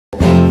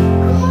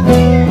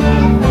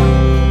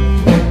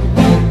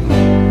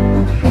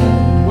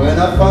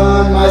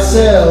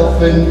myself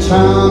in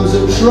times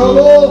of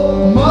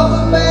trouble,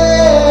 Mother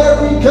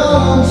Mary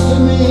comes to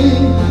me,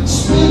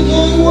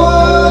 speaking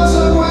words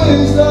of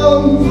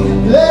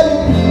wisdom, let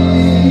it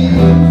be.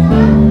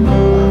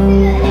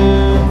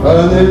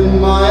 And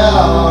in my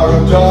hour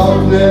of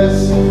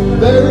darkness,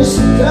 there is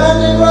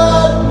standing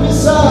right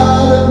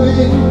beside of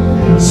me,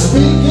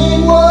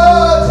 speaking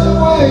words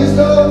of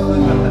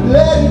wisdom,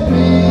 let it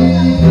be.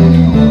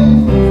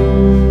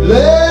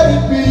 Let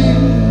it be,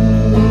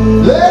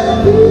 let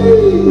it be,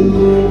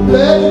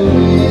 let it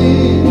be,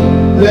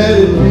 let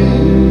it be.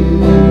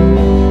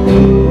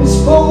 It's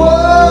for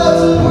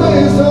words of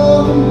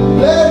wisdom,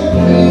 let it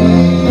be.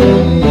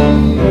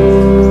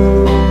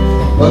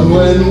 And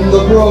when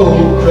the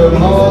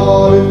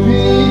broken-hearted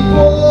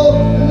people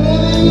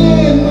living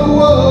in the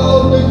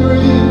world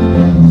agree,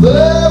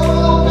 there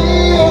will be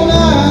an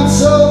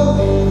answer,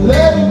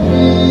 let it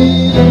be.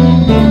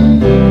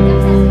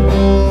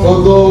 For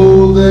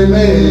though they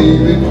may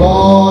be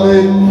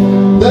parted,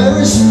 there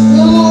is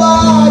still a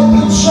light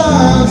that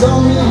shines on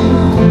me,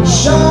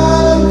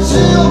 shine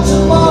until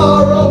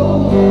tomorrow,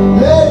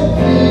 let it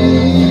be.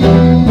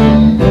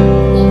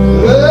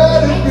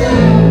 Let it be,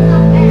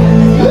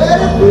 let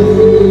it be,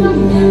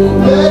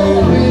 let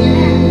it be,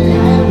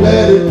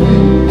 let it be.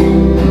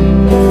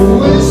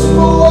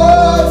 Whisper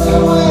words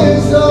of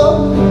wisdom,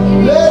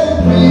 let it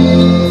be.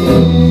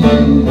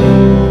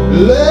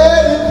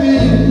 Let it be,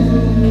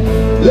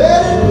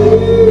 let it be,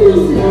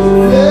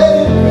 let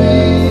it be,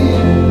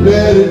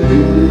 let it be.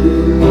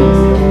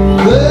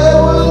 There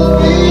will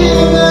be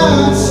an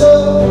answer,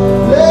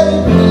 let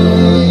it be.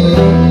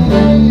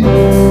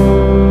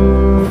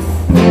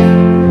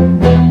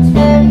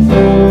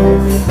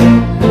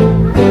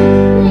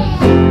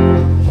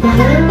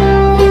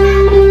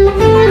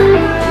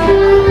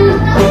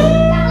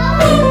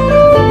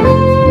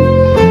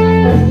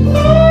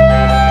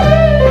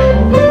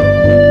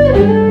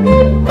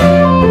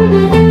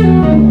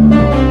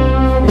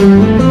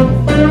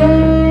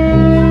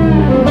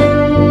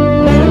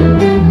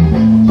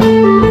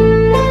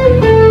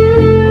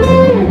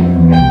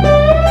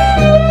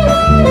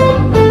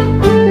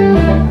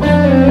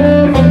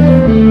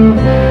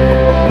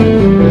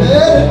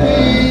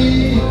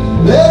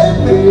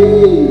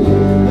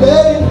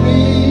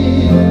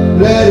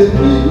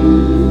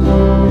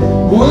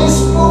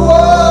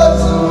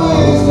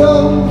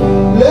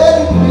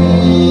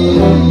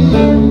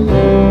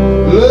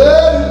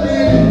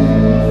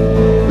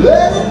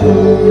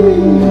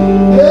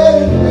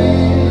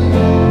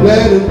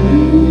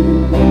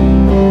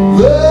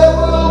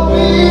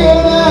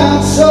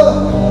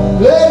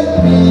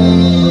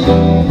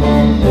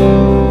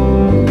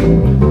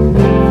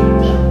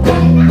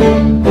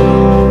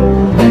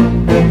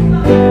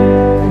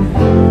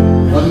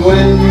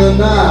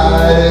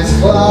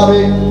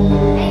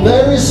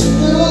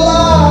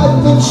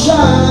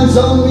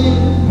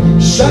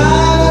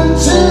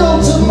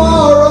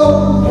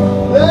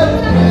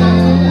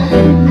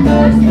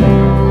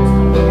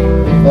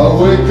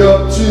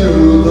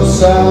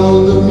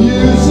 Sound of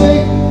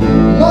music,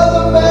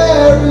 Mother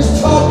Mary's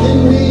talking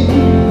me,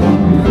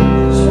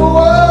 for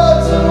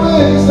words of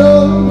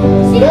wisdom,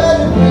 let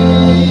it be,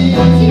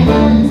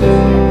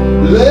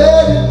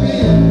 let it be,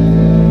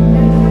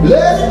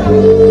 let it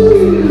be,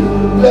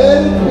 let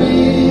it be,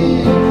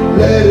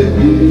 let it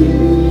be.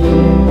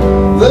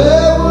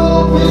 There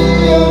will be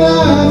an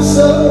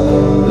answer,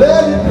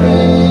 let it be,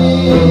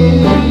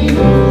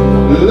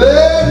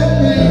 let it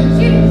be,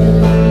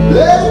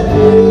 let it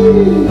be,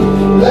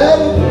 let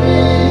it be.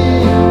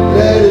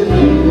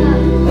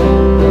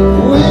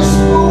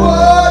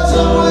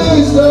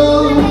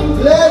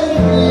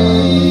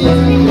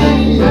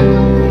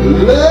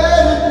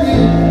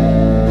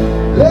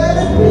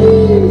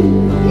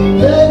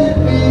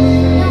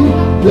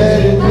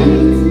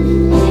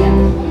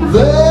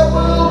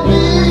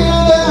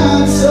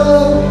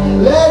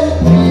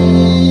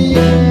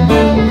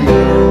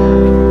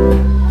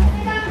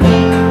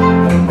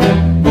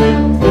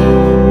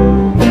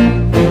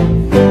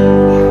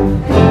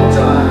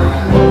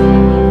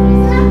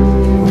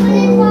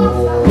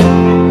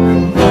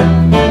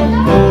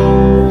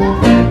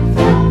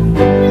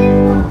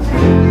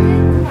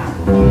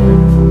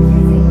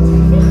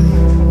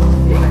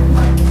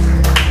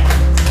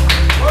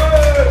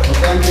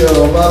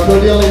 On va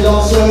applaudir les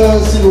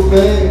danseuses, s'il vous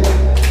plaît.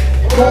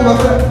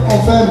 On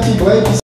fait un petit break.